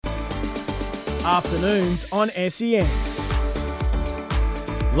Afternoons on SEN.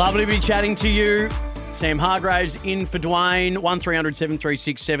 Lovely to be chatting to you. Sam Hargraves in for Dwayne, 1300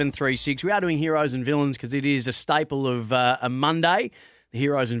 736 736. We are doing heroes and villains because it is a staple of a Monday, the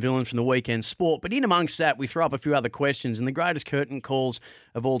heroes and villains from the weekend sport. But in amongst that, we throw up a few other questions, and the greatest curtain calls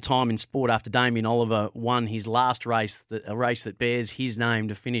of all time in sport after Damien Oliver won his last race, a race that bears his name,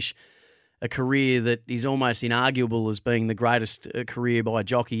 to finish a career that is almost inarguable as being the greatest career by a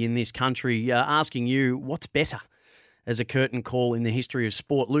jockey in this country. Asking you, what's better as a curtain call in the history of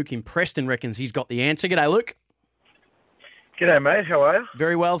sport? Luke in Preston reckons he's got the answer. G'day, Luke. G'day, mate. How are you?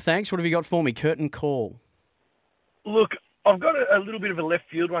 Very well, thanks. What have you got for me? Curtain call. Look, I've got a little bit of a left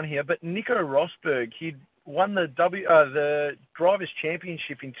field one here, but Nico Rosberg, he'd won the Drivers'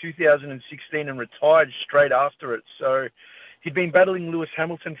 Championship in 2016 and retired straight after it. So he'd been battling Lewis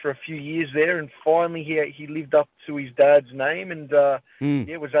Hamilton for a few years there, and finally he lived up to his dad's name and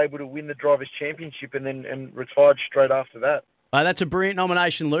was able to win the Drivers' Championship and retired straight after that. That's a brilliant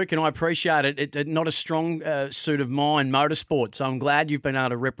nomination, Luke, and I appreciate it. It's not a strong suit of mine, motorsport, so I'm glad you've been able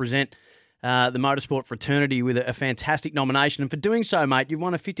to represent the motorsport fraternity with a fantastic nomination. And for doing so, mate, you've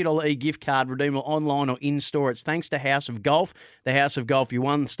won a $50 e-gift card redeemable online or in-store. It's thanks to House of Golf. The House of Golf, your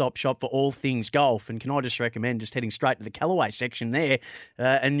one-stop shop for all things golf. And can I just recommend just heading straight to the Callaway section there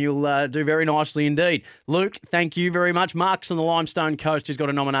and you'll do very nicely indeed. Luke, thank you very much. Mark's on the Limestone Coast who's got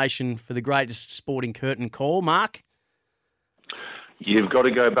a nomination for the greatest sporting curtain call. Mark? You've got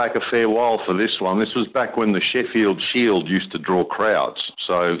to go back a fair while for this one. This was back when the Sheffield Shield used to draw crowds.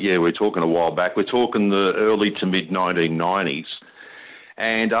 So, yeah, we're talking a while back. We're talking the early to mid-1990s.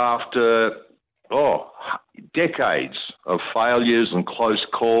 And after, decades of failures and close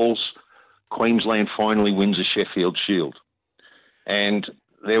calls, Queensland finally wins the Sheffield Shield. And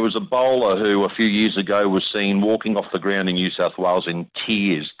there was a bowler who a few years ago was seen walking off the ground in New South Wales in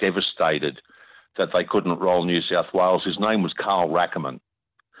tears, devastated that they couldn't roll New South Wales. His name was Carl Rackerman.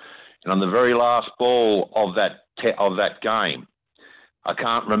 And on the very last ball of that game, I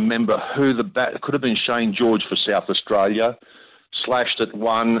can't remember who it could have been Shane George for South Australia, slashed at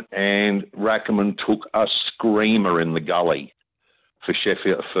one, and Rackerman took a screamer in the gully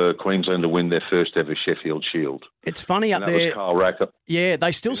for Queensland to win their first ever Sheffield Shield. It's funny up that there. Was Carl Rackerman. Yeah,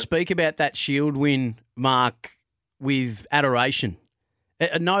 they still speak about that Shield win, Mark, with adoration.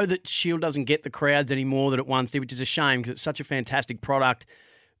 I know that Shield doesn't get the crowds anymore that it once did, which is a shame because it's such a fantastic product.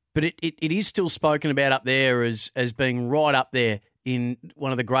 But it is still spoken about up there as being right up there in one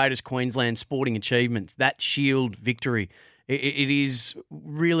of the greatest Queensland sporting achievements, that Shield victory. It is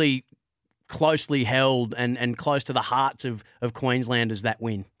really closely held and close to the hearts of Queenslanders, that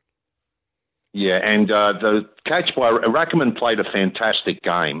win. Yeah, and the catch by Rackerman played a fantastic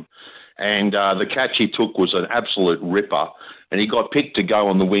game, and the catch he took was an absolute ripper. And he got picked to go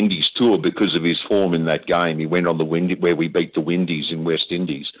on the Windies tour because of his form in that game. He went on the where we beat the Windies in West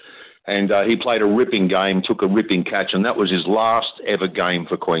Indies. And he played a ripping game, took a ripping catch, and that was his last ever game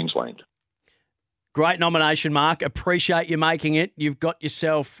for Queensland. Great nomination, Mark. Appreciate you making it. You've got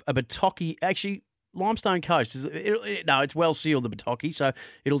yourself a Bataki. Actually, Limestone Coast. It's well sealed, the Bataki, so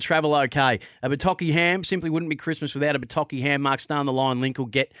it'll travel okay. A Bataki ham simply wouldn't be Christmas without a Bataki ham. Mark, stay on the line. Link will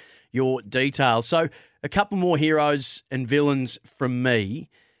get your details. So a couple more heroes and villains from me.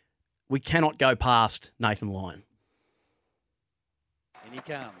 We cannot go past Nathan Lyon. In he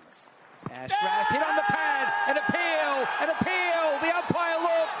comes. Ashraf hit on the pad. An appeal. The umpire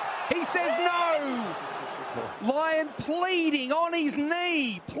looks. He says no. Lyon pleading on his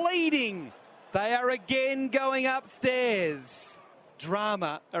knee. Pleading. They are again going upstairs.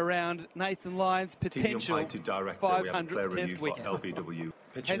 Drama around Nathan Lyon's potential 500 test wicket.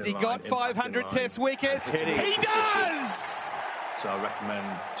 Has he got 500 test wickets? He does! So I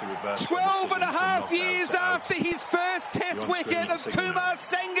recommend to reverse 12 and a half years after his first test wicket of Kumar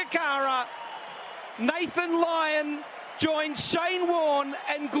Sangakkara, Nathan Lyon joins Shane Warne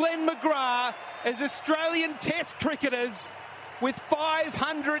and Glenn McGrath as Australian test cricketers with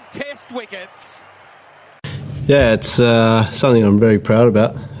 500 test wickets. Yeah, it's something I'm very proud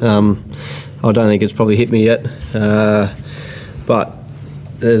about. I don't think it's probably hit me yet, but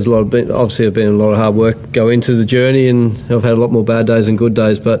there's been a lot of hard work go into the journey, and I've had a lot more bad days than good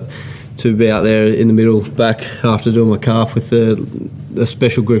days. But to be out there in the middle, back after doing my calf with a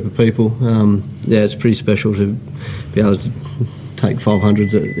special group of people, it's pretty special to be able to take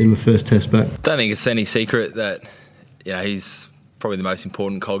 500s in my first test back. Don't think it's any secret that he's probably the most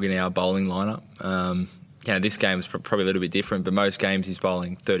important cog in our bowling lineup. This game is probably a little bit different, but most games he's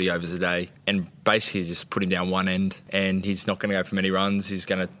bowling 30 overs a day and basically just putting down one end, and he's not going to go for many runs. He's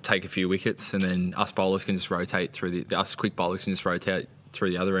going to take a few wickets, and then us bowlers can just rotate through us quick bowlers can just rotate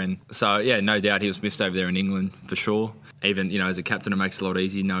through the other end. So, yeah, no doubt he was missed over there in England for sure. Even, as a captain, it makes it a lot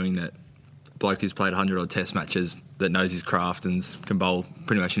easier knowing that a bloke who's played 100-odd test matches, that knows his craft and can bowl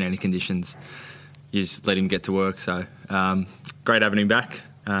pretty much in any conditions, you just let him get to work. So, great having him back.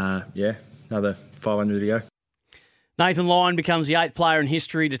 Another 500 to go. Nathan Lyon becomes the 8th player in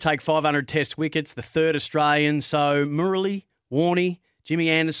history to take 500 test wickets, the 3rd Australian. So Murali, Warney, Jimmy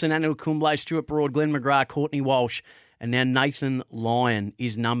Anderson, Anil Kumble, Stuart Broad, Glenn McGrath, Courtney Walsh, and now Nathan Lyon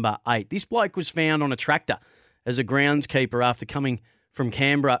is number 8. This bloke was found on a tractor as a groundskeeper after coming from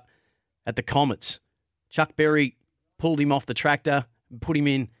Canberra at the Comets. Chuck Berry pulled him off the tractor and put him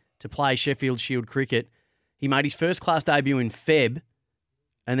in to play Sheffield Shield cricket. He made his first-class debut in Feb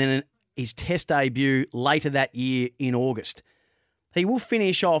and then his test debut later that year in August. He will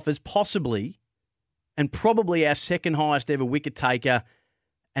finish off as possibly and probably our second highest ever wicket taker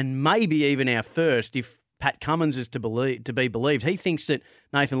and maybe even our first if Pat Cummins is to be believed. He thinks that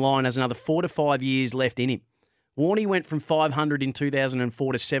Nathan Lyon has another 4 to 5 years left in him. Warney went from 500 in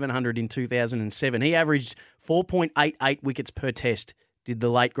 2004 to 700 in 2007. He averaged 4.88 wickets per test, did the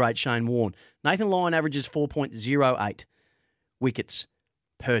late, great Shane Warne. Nathan Lyon averages 4.08 wickets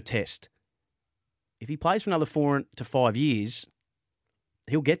per test. If he plays for another 4 to 5 years,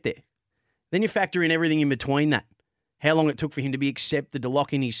 he'll get there. Then you factor in everything in between that. How long it took for him to be accepted, to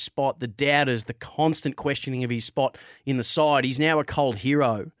lock in his spot, the doubters, the constant questioning of his spot in the side. He's now a cold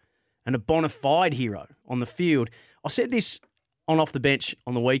hero and a bona fide hero on the field. I said this on Off the Bench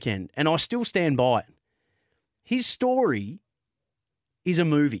on the weekend, and I still stand by it. His story is a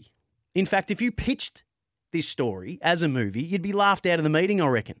movie. In fact, if you pitched this story as a movie, you'd be laughed out of the meeting, I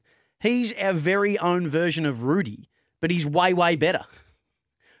reckon. He's our very own version of Rudy, but he's way, way better.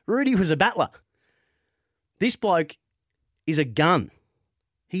 Rudy was a battler. This bloke is a gun.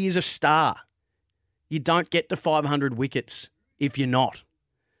 He is a star. You don't get to 500 wickets if you're not.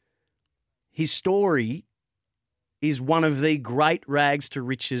 His story is one of the great rags to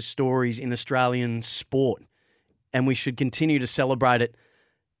riches stories in Australian sport, and we should continue to celebrate it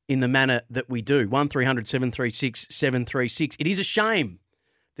in the manner that we do. 1300 736 736. It is a shame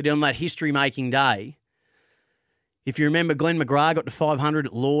that on that history-making day, if you remember, Glenn McGrath got to 500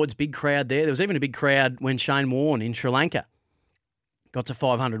 at Lord's, big crowd there. There was even a big crowd when Shane Warne in Sri Lanka got to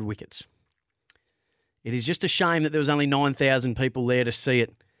 500 wickets. It is just a shame that there was only 9,000 people there to see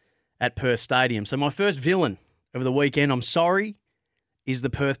it at Perth Stadium. So my first villain of the weekend, I'm sorry, is the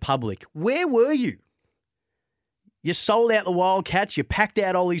Perth public. Where were you? You sold out the Wildcats, you packed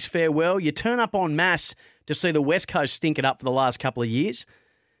out Ollie's farewell, you turn up en masse to see the West Coast stink it up for the last couple of years.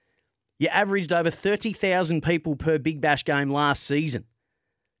 You averaged over 30,000 people per Big Bash game last season,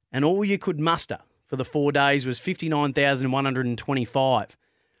 and all you could muster for the 4 days was 59,125.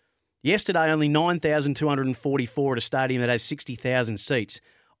 Yesterday, only 9,244 at a stadium that has 60,000 seats.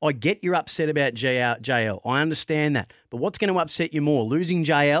 I get you're upset about JL. I understand that. But what's going to upset you more, losing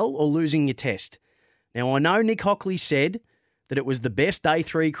JL or losing your test? Now, I know Nick Hockley said that it was the best day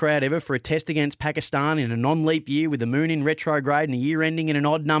 3 crowd ever for a test against Pakistan in a non-leap year with the moon in retrograde and a year ending in an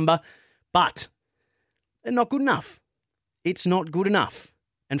odd number. But they're not good enough. It's not good enough.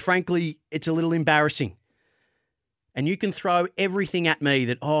 And frankly, it's a little embarrassing. And you can throw everything at me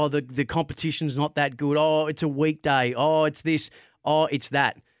that, the competition's not that good. Oh, it's a weekday. Oh, it's this. Oh, it's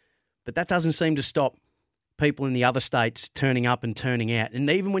that. But that doesn't seem to stop people in the other states turning up and turning out. And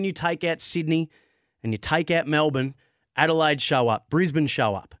even when you take out Sydney and you take out Melbourne, Adelaide show up, Brisbane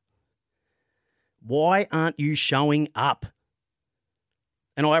show up. Why aren't you showing up?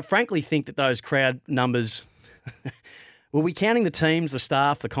 And I frankly think that those crowd numbers, were we counting the teams, the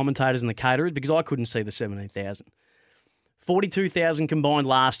staff, the commentators and the caterers? Because I couldn't see the 17,000. 42,000 combined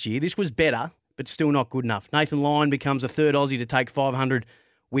last year. This was better, but still not good enough. Nathan Lyon becomes the 3rd Aussie to take 500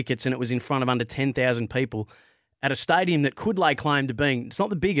 wickets, and it was in front of under 10,000 people at a stadium that could lay claim to being, it's not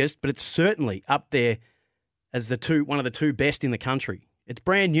the biggest, but it's certainly up there as one of the 2 best in the country. It's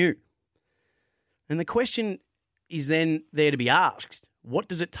brand new. And the question is then there to be asked, what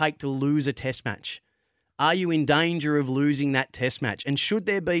does it take to lose a test match? Are you in danger of losing that test match? And should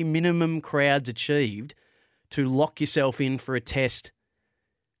there be minimum crowds achieved to lock yourself in for a test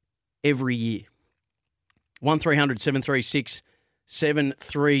every year? 1300 736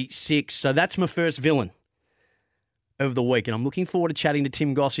 736. So that's my first villain of the week. And I'm looking forward to chatting to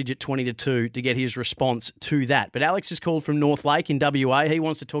Tim Gossage at 20 to 2 to get his response to that. But Alex is called from North Lake in WA. He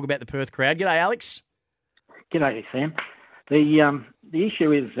wants to talk about the Perth crowd. G'day, Alex. G'day, Sam. The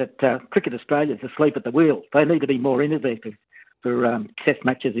issue is that Cricket Australia is asleep at the wheel. They need to be more innovative for test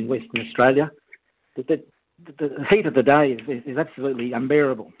matches in Western Australia. The heat of the day is absolutely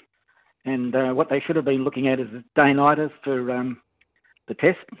unbearable. And what they should have been looking at is day-nighters for the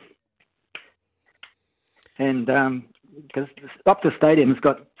test. And because Optus Stadium's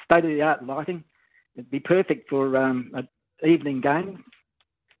got state-of-the-art lighting, it'd be perfect for an evening game.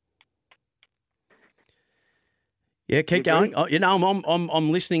 Yeah, keep going. Oh,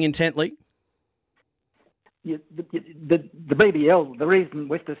 I'm listening intently. The BBL, the reason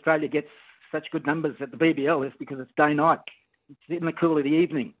West Australia gets such good numbers at the BBL is because it's day-night. It's in the cool of the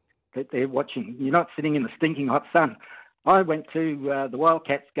evening that they're watching. You're not sitting in the stinking hot sun. I went to the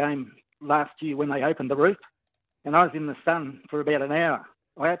Wildcats game last year when they opened the roof, and I was in the sun for about an hour.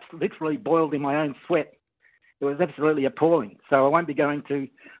 I literally boiled in my own sweat. It was absolutely appalling. So I won't be going to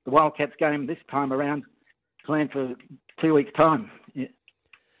the Wildcats game this time around, planned for 2 weeks' time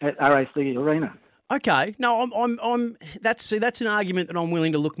at RAC Arena. Okay, no, that's an argument that I'm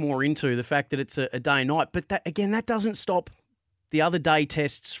willing to look more into, the fact that it's a day night. But that doesn't stop the other day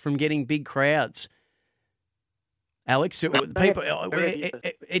tests from getting big crowds. Alex,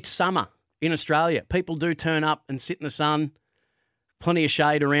 it's summer in Australia. People do turn up and sit in the sun. Plenty of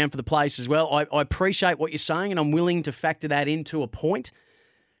shade around for the place as well. I appreciate what you're saying, and I'm willing to factor that into a point.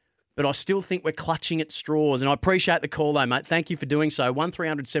 But I still think we're clutching at straws. And I appreciate the call, though, mate. Thank you for doing so.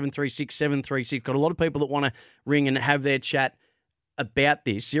 1300 736 736. Got a lot of people that want to ring and have their chat about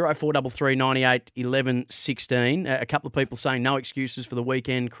this. 0433 98 11 16. A couple of people saying no excuses for the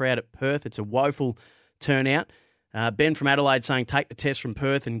weekend crowd at Perth. It's a woeful turnout. Ben from Adelaide saying take the test from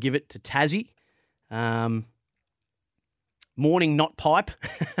Perth and give it to Tassie. Morning, not pipe.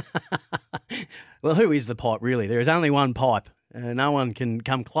 Well, who is the pipe, really? There is only one pipe. No one can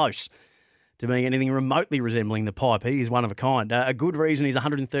come close to being anything remotely resembling the pipe. He is one of a kind. A good reason is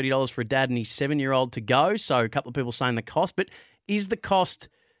 $130 for a dad and his 7-year-old to go. So a couple of people saying the cost. But is the cost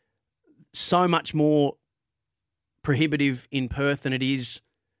so much more prohibitive in Perth than it is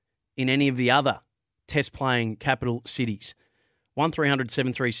in any of the other test-playing capital cities? 1300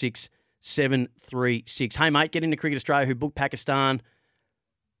 736 736. Hey, mate, get into Cricket Australia, who booked Pakistan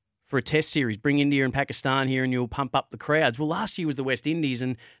for a test series. Bring India and Pakistan here and you'll pump up the crowds. Well, last year was the West Indies,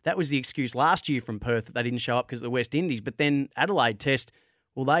 and that was the excuse last year from Perth that they didn't show up because of the West Indies. But then Adelaide test,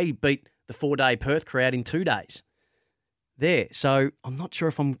 well, they beat the 4-day Perth crowd in 2 days there. So I'm not sure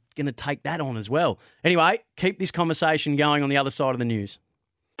if I'm going to take that on as well. Anyway, keep this conversation going on the other side of the news.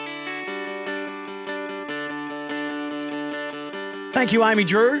 Thank you, Amy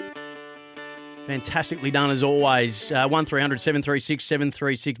Drew. Fantastically done as always. 1300 736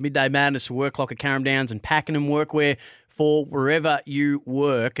 736. Midday Madness for Work Clock at Carrum Downs and Pakenham Workwear for wherever you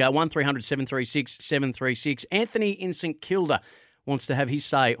work. 1300 736 736. Anthony in St Kilda wants to have his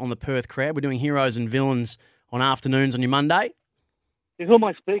say on the Perth crowd. We're doing heroes and villains on afternoons on your Monday. Who am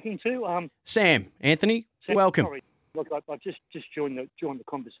I speaking to? Sam. Anthony, welcome. Sorry. Look, I just joined the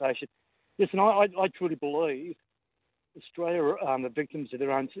conversation. Listen, I truly believe Australia are the victims of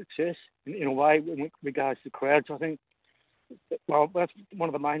their own success in a way in regards to crowds. I think, well, that's one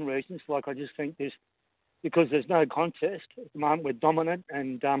of the main reasons. Like, I just think because there's no contest at the moment, we're dominant,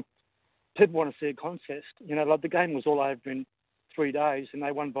 and people want to see a contest. You know, like the game was all over in 3 days, and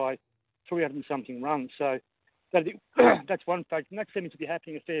they won by 300 and something runs. So that's one factor, and that seems to be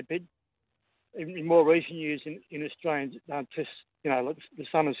happening a fair bit in more recent years in Australian tests. You know, like the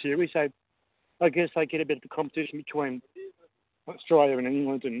summer series. So I guess they get a bit of the competition between Australia and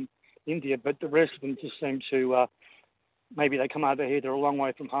England and India, but the rest of them just seem to, maybe they come over here, they're a long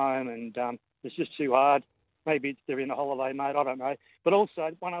way from home, and it's just too hard. Maybe they're in a holiday mode, I don't know. But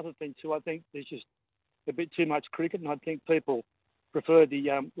also, one other thing too, I think there's just a bit too much cricket, and I think people prefer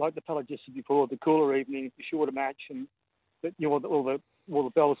the, like the fella just said before, the cooler evening, the shorter match, and all the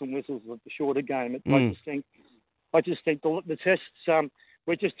bells and whistles of the shorter game. I just think the tests,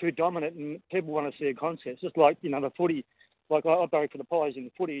 we're just too dominant, and people want to see a contest. Just like, the footy, like I barrack for the Pies in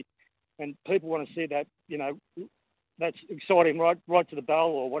the footy, and people want to see that, that's exciting right to the bell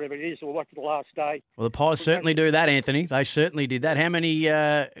or whatever it is, or right to the last day. Well, the Pies certainly do that, Anthony. They certainly did that. How many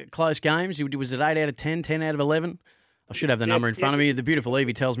close games? Was it 8 out of 10, 10 out of 11? I should have the number in front of me. The beautiful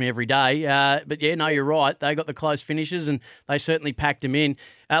Evie tells me every day. But, yeah, no, you're right. They got the close finishes, and they certainly packed them in.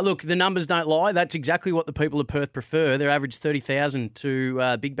 Look, the numbers don't lie. That's exactly what the people of Perth prefer. They averaged 30,000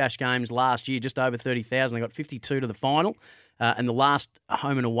 to Big Bash games last year, just over 30,000. They got 52 to the final. And the last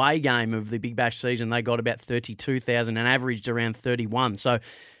home and away game of the Big Bash season, they got about 32,000 and averaged around 31. So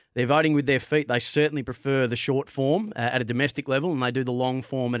they're voting with their feet. They certainly prefer the short form at a domestic level, and they do the long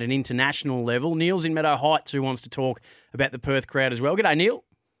form at an international level. Neil's in Meadow Heights, who wants to talk about the Perth crowd as well. G'day, Neil.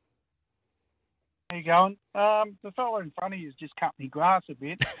 How you going? The fella in front of you is just cutting me grass a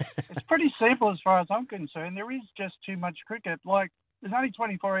bit. It's pretty simple as far as I'm concerned. There is just too much cricket. Like, there's only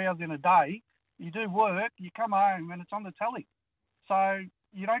 24 hours in a day. You do work, you come home, and it's on the telly. So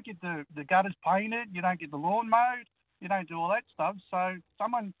you don't get the gutters painted, you don't get the lawn mowed, you don't do all that stuff. So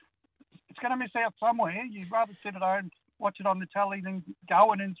it's going to miss out somewhere. You'd rather sit at home, watch it on the telly than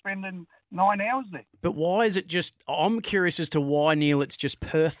going and spending 9 hours there. But why is it just... I'm curious as to why, Neil, it's just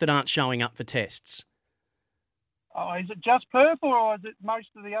Perth that aren't showing up for tests. Oh, is it just Perth, or is it most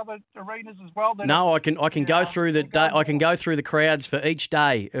of the other arenas as well? No, I can go through the day. I can go through the crowds for each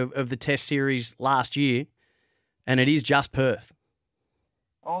day of the Test series last year, and it is just Perth.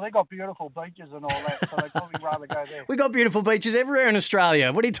 Oh, they got beautiful beaches and all that, so they'd probably rather go there. We got beautiful beaches everywhere in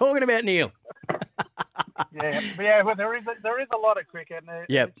Australia. What are you talking about, Neil? Well, there is a lot of cricket. And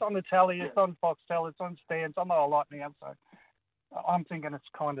Yep. It's on the telly, it's on Foxtel, it's on Stan, it's on a lot now. So I'm thinking it's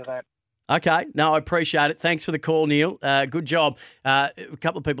kind of that. Okay. No, I appreciate it. Thanks for the call, Neil. Good job. A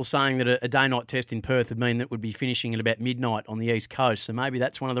couple of people saying that a day-night test in Perth would mean that would be finishing at about midnight on the East Coast. So maybe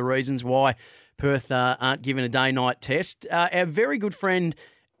that's one of the reasons why Perth aren't given a day-night test. Our very good friend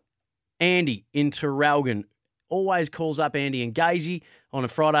Andy in Terralgan always calls up Andy and Gazy on a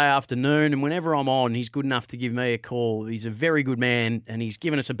Friday afternoon, and whenever I'm on, he's good enough to give me a call. He's a very good man, and he's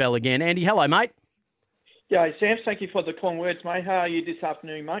given us a bell again. Andy, hello, mate. Yeah, Sam, thank you for the kind words, mate. How are you this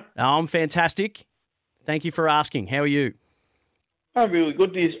afternoon, mate? I'm fantastic. Thank you for asking. How are you? I'm really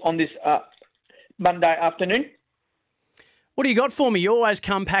good on this Monday afternoon. What do you got for me? You always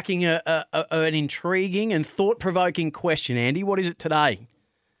come packing an intriguing and thought-provoking question, Andy. What is it today?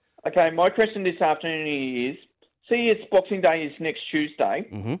 Okay, my question this afternoon is, see, it's Boxing Day is next Tuesday.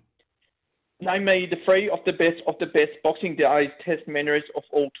 Mm-hmm. Name me the three of the best Boxing Day test memories of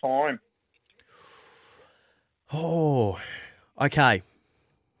all time. Oh, okay.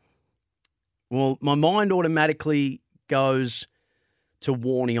 Well, my mind automatically goes to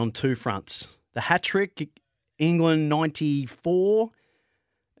Warney on two fronts. The hat-trick, England 94,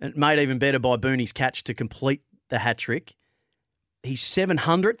 and made even better by Booney's catch to complete the hat-trick. He's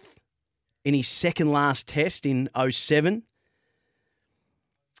 700th in his second last test in 07.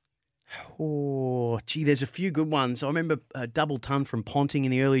 Oh, gee, there's a few good ones. I remember a double ton from Ponting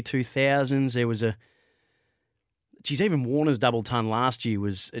in the early 2000s. There was even Warner's double ton last year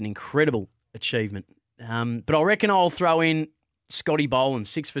was an incredible achievement. But I reckon I'll throw in Scotty Boland,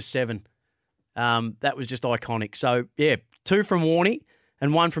 6 for 7. That was just iconic. So, yeah, 2 from Warney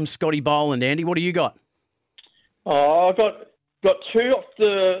and 1 from Scotty Boland. Andy, what do you got? Oh, I've got 2 of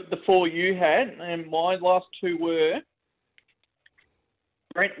the 4 you had, and my last 2 were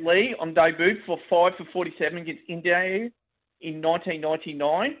Brent Lee on debut for 5 for 47 against India in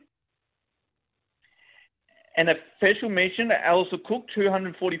 1999. And a special mention to Alistair Cook,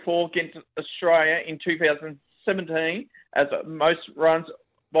 244 against Australia in 2017 as most runs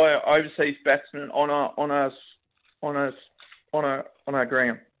by an overseas batsman on our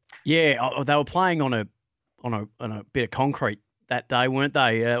ground. Yeah, they were playing on a bit of concrete that day, weren't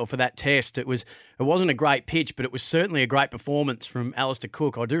they? Or for that test, it wasn't a great pitch, but it was certainly a great performance from Alistair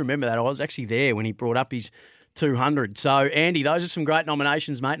Cook. I do remember that. I was actually there when he brought up his 200. So, Andy, those are some great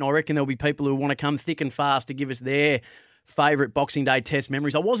nominations, mate, and I reckon there'll be people who want to come thick and fast to give us their favourite Boxing Day test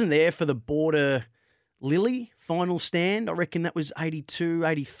memories. I wasn't there for the Border Lily final stand. I reckon that was 82,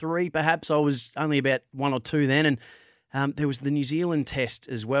 83 perhaps. I was only about 1 or 2 then, and there was the New Zealand test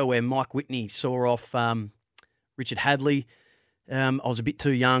as well where Mike Whitney saw off Richard Hadley. I was a bit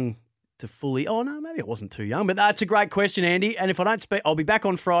too young to fully... Oh, no, maybe I wasn't too young, but that's a great question, Andy, and if I don't speak... I'll be back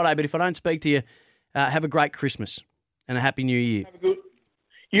on Friday, but if I don't speak to you, have a great Christmas and a Happy New Year.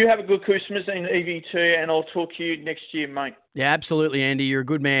 You have a good Christmas and Evie too, and I'll talk to you next year, mate. Yeah, absolutely, Andy. You're a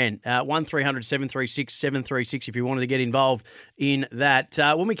good man. 1300 736 736 if you wanted to get involved in that.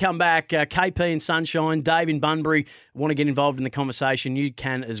 When we come back, KP in Sunshine, Dave in Bunbury want to get involved in the conversation. You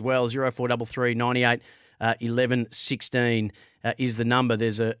can as well. 0433 98 11 16 is the number.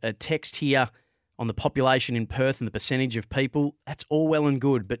 There's a text here on the population in Perth and the percentage of people. That's all well and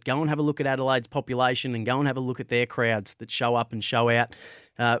good, but go and have a look at Adelaide's population and go and have a look at their crowds that show up and show out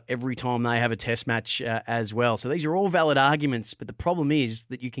every time they have a test match as well. So these are all valid arguments, but the problem is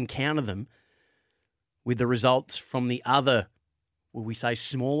that you can counter them with the results from the other, will we say,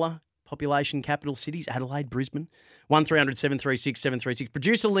 smaller population capital cities, Adelaide, Brisbane. 1300 736 736.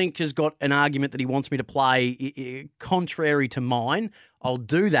 Producer Link has got an argument that he wants me to play contrary to mine. I'll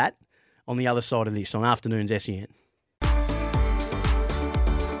do that on the other side of this on Afternoons SEN.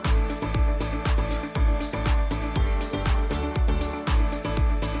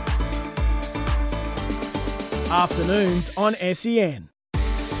 Afternoons on SEN.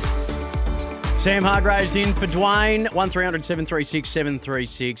 Sam Hargraves in for Dwayne. 1300 736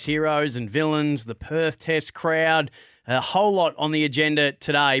 736. Heroes and villains, the Perth Test crowd. A whole lot on the agenda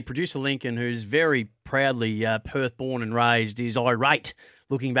today. Producer Lincoln, who's very proudly Perth born and raised, is irate,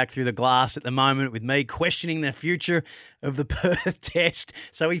 looking back through the glass at the moment with me, questioning the future of the Perth Test.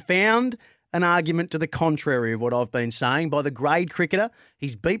 So he found an argument to the contrary of what I've been saying by the grade cricketer.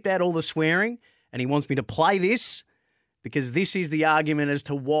 He's beeped out all the swearing, and he wants me to play this because this is the argument as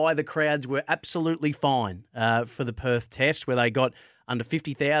to why the crowds were absolutely fine for the Perth Test, where they got under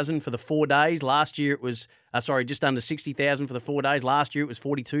 50,000 for the 4 days. Last year it was, just under 60,000 for the 4 days. Last year it was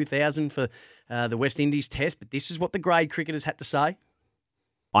 42,000 for the West Indies Test. But this is what the grade cricketers had to say.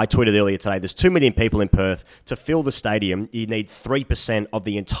 I tweeted earlier today, there's 2 million people in Perth. To fill the stadium, you need 3% of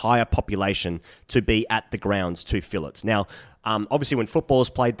the entire population to be at the grounds to fill it. Now, obviously when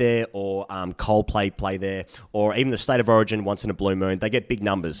football's played there or Coldplay play there or even the State of Origin once in a blue moon, they get big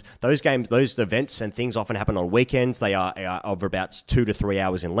numbers. Those games, those events and things often happen on weekends. They are over about 2 to 3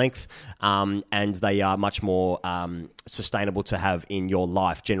 hours in length, and they are much more sustainable to have in your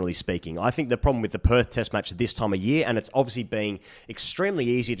life, generally speaking. I think the problem with the Perth Test match this time of year, and it's obviously being extremely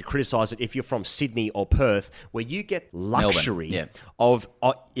easy to criticise it if you're from Sydney or Perth, where you get luxury if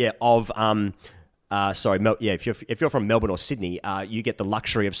you're from Melbourne or Sydney, you get the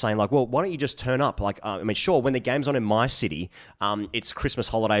luxury of saying like, well, why don't you just turn up? Like, sure, when the game's on in my city, it's Christmas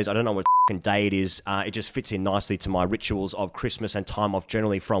holidays. I don't know what day it is. It just fits in nicely to my rituals of Christmas and time off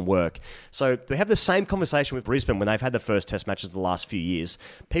generally from work. So we have the same conversation with Brisbane when they've had the first test matches the last few years.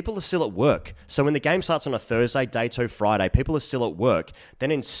 People are still at work. So when the game starts on a Thursday, day 2, Friday, people are still at work.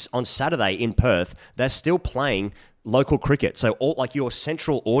 Then on Saturday in Perth, they're still playing local cricket. So all like your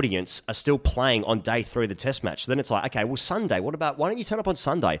central audience are still playing on day 3 of the test match. So then it's like, okay, well, Sunday, why don't you turn up on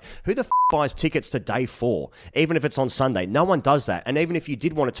Sunday? Who the buys tickets to day 4, even if it's on Sunday? No one does that. And even if you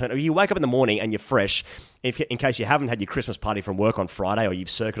did want to you wake up in the morning and you're fresh, in case you haven't had your Christmas party from work on Friday or you've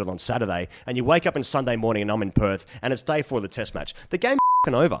circuited on Saturday, and you wake up on Sunday morning and I'm in Perth and it's day 4 of the test match, the game's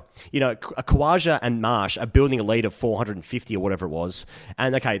over. You know, Khawaja and Marsh are building a lead of 450 or whatever it was,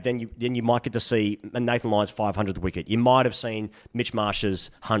 and okay, then you might get to see Nathan Lyon's 500th wicket. You might have seen Mitch Marsh's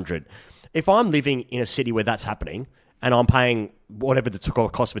 100. If I'm living in a city where that's happening and I'm paying whatever the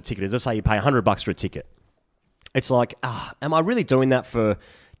cost of a ticket is, let's say you pay $100 for a ticket, it's like, am I really doing that for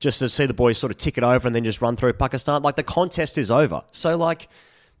just to see the boys sort of tick it over and then just run through Pakistan? Like, the contest is over. So like,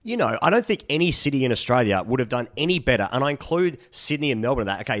 you know, I don't think any city in Australia would have done any better, and I include Sydney and Melbourne in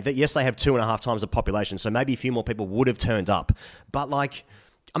that. Okay, yes, they have 2.5 times the population, so maybe a few more people would have turned up. But, like,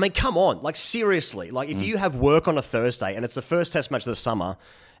 I mean, come on. Like, seriously. Like, if you have work on a Thursday and it's the first test match of the summer,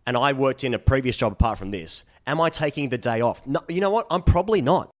 and I worked in a previous job apart from this, am I taking the day off? No, you know what? I'm probably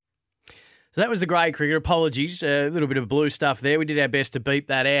not. So that was the grade cricket. Apologies. A little bit of blue stuff there. We did our best to beep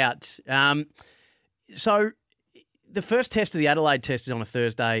that out. So the first test of the Adelaide Test is on a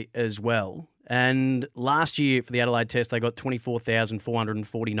Thursday as well. And last year for the Adelaide Test, they got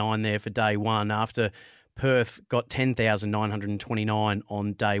 24,449 there for day 1 after Perth got 10,929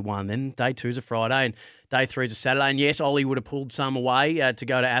 on day 1. Then day 2 is a Friday and day 3 is a Saturday. And yes, Ollie would have pulled some away to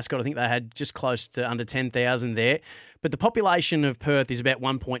go to Ascot. I think they had just close to under 10,000 there. But the population of Perth is about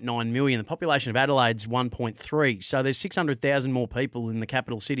 1.9 million. The population of Adelaide's 1.3. So there's 600,000 more people in the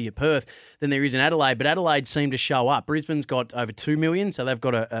capital city of Perth than there is in Adelaide. But Adelaide seemed to show up. Brisbane's got over 2 million, so they've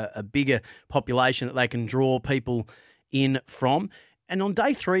got a bigger population that they can draw people in from. And on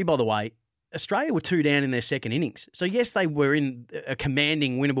day 3, by the way, Australia were 2 down in their second innings. So yes, they were in a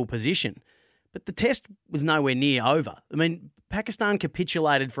commanding, winnable position. But the test was nowhere near over. I mean, Pakistan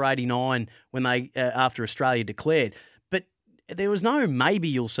capitulated for 89 when they after Australia declared. But there was no maybe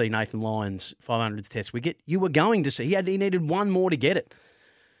you'll see Nathan Lyon's 500th test wicket. You were going to see. He needed one more to get it.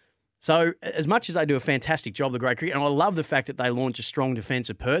 So as much as they do a fantastic job, the great cricket, and I love the fact that they launch a strong defence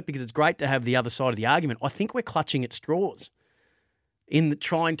of Perth because it's great to have the other side of the argument, I think we're clutching at straws in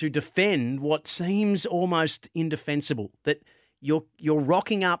trying to defend what seems almost indefensible, that you're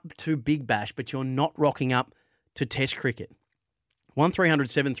rocking up to Big Bash, but you're not rocking up to Test cricket. 1300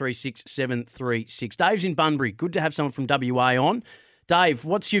 736 736. Dave's in Bunbury. Good to have someone from WA on. Dave,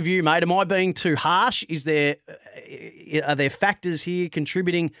 what's your view, mate? Am I being too harsh? Are there factors here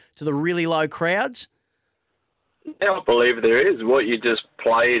contributing to the really low crowds? Yeah, I believe there is. What you just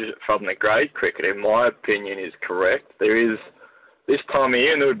played from the grade cricket, in my opinion, is correct. There is, this time of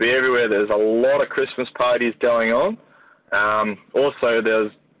year, and it would be everywhere, there's a lot of Christmas parties going on. Also,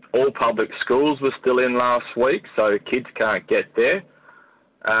 there's all public schools were still in last week, so kids can't get there.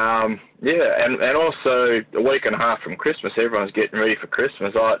 And also a week and a half from Christmas, everyone's getting ready for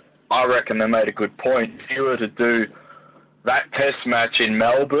Christmas. I reckon they made a good point. If you were to do that test match in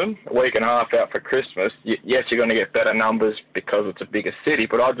Melbourne, a week and a half out for Christmas, yes, you're going to get better numbers because it's a bigger city,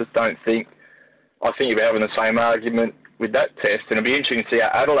 but I just don't think I think you'll be having the same argument with that test, and it'll be interesting to see how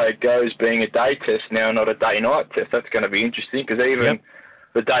Adelaide goes, being a day test now, not a day-night test. That's going to be interesting, because even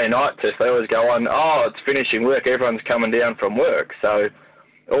the day-night test, they always go on, it's finishing work, everyone's coming down from work. So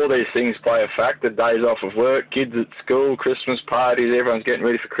all these things play a factor, days off of work, kids at school, Christmas parties, everyone's getting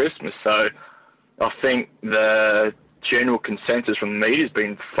ready for Christmas. So I think the general consensus from the media has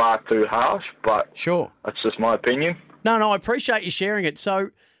been far too harsh, but sure, that's just my opinion. No, I appreciate you sharing it. So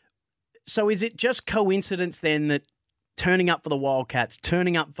is it just coincidence then that turning up for the Wildcats,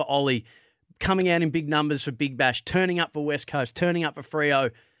 turning up for Ollie, coming out in big numbers for Big Bash, turning up for West Coast, turning up for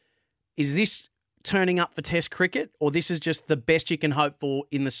Freo, is this turning up for Test cricket, or this is just the best you can hope for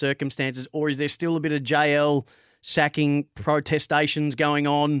in the circumstances, or is there still a bit of JL sacking protestations going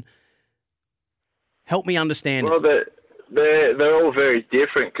on? Help me understand. Well, they're all very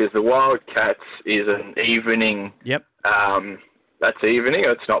different, because the Wildcats is an evening. Yep. That's evening.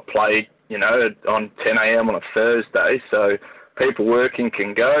 It's not played, on 10 a.m. on a Thursday. So people working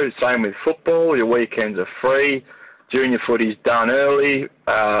can go. Same with football. Your weekends are free. Junior footy's done early.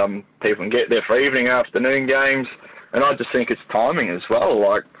 People can get there for evening, afternoon games. And I just think it's timing as well.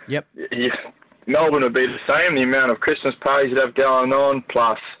 Like, Melbourne would be the same. The amount of Christmas parties you'd have going on,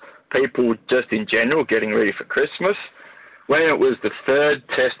 plus people just in general getting ready for Christmas. When it was the third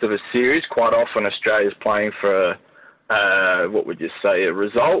test of a series, quite often Australia's playing for a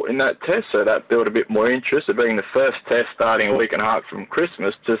result in that test, so that built a bit more interest. It being the first test starting a week and a half from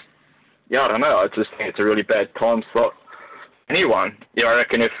Christmas, I don't know. I just think it's a really bad time slot. Anyone, I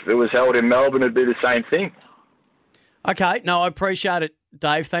reckon if it was held in Melbourne, it'd be the same thing. Okay, no, I appreciate it,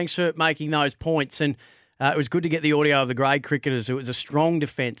 Dave. Thanks for making those points. And it was good to get the audio of the grade cricketers. It was a strong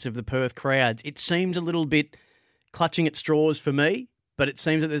defence of the Perth crowds. It seems a little bit clutching at straws for me, but it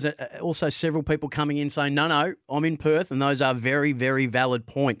seems that there's also several people coming in saying, no, I'm in Perth, and those are very, very valid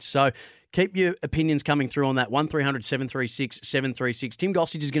points. So keep your opinions coming through on that. 1300 736 736. Tim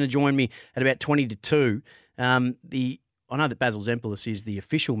Gossage is going to join me at about 20 to 2. I know that Basil Zempilas is the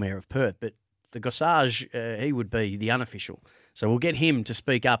official mayor of Perth, but the Gossage, he would be the unofficial. So we'll get him to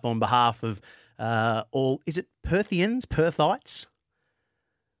speak up on behalf of all, is it Perthites?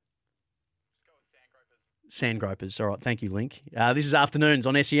 Sandgropers. All right, thank you, Link. This is Afternoons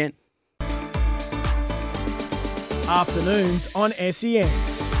on SEN. Afternoons on SEN.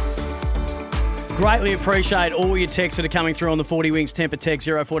 Greatly appreciate all your texts that are coming through on the 40 Wings Temper text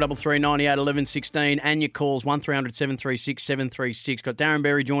 0433 98 11 16 and your calls 1300 736 736. Got Darren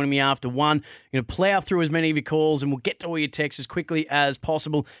Berry joining me after 1. I'm going to plough through as many of your calls and we'll get to all your texts as quickly as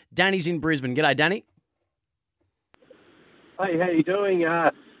possible. Danny's in Brisbane. G'day, Danny. Hey, how you doing?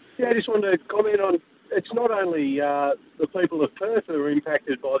 I just wanted to comment on, it's not only the people of Perth who are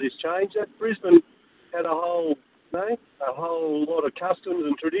impacted by this change. Brisbane had a whole lot of customs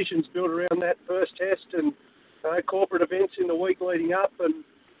and traditions built around that first test, and corporate events in the week leading up, and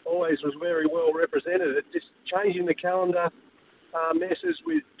always was very well represented. It just changing the calendar messes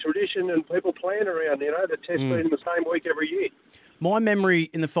with tradition, and people plan around, the test being the same week every year. My memory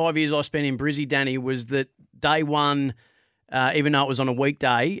in the 5 years I spent in Brizzy, Danny, was that day one, even though it was on a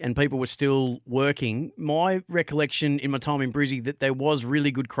weekday and people were still working, my recollection in my time in Brizzy that there was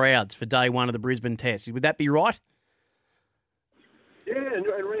really good crowds for day one of the Brisbane test. Would that be right? Yeah, and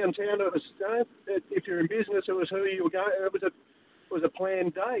around town, it was, if you're in business, it was who you were going. It was a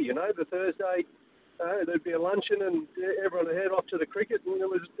planned day, The Thursday, there'd be a luncheon, and everyone would head off to the cricket, and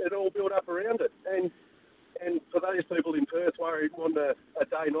it all built up around it. And for those people in Perth worried want a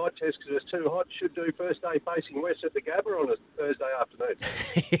day-night test because it's too hot, should do first day facing west at the Gabba on a Thursday afternoon.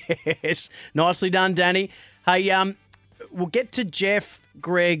 Yes, nicely done, Danny. Hey, we'll get to Jeff,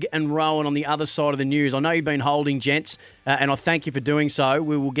 Greg and Rowan on the other side of the news. I know you've been holding, gents, and I thank you for doing so.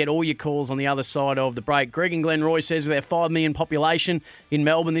 We will get all your calls on the other side of the break. Greg in Glenroy says with our 5 million population in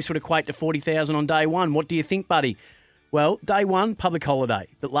Melbourne, this would equate to 40,000 on day one. What do you think, buddy? Well, day one, public holiday.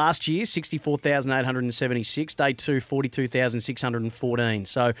 But last year, 64,876. Day two, 42,614.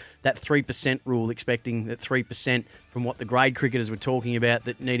 So that 3% rule, expecting that 3% from what the grade cricketers were talking about,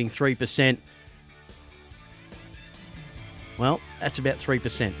 that needing 3%. Well, that's about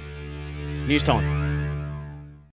 3%. News time.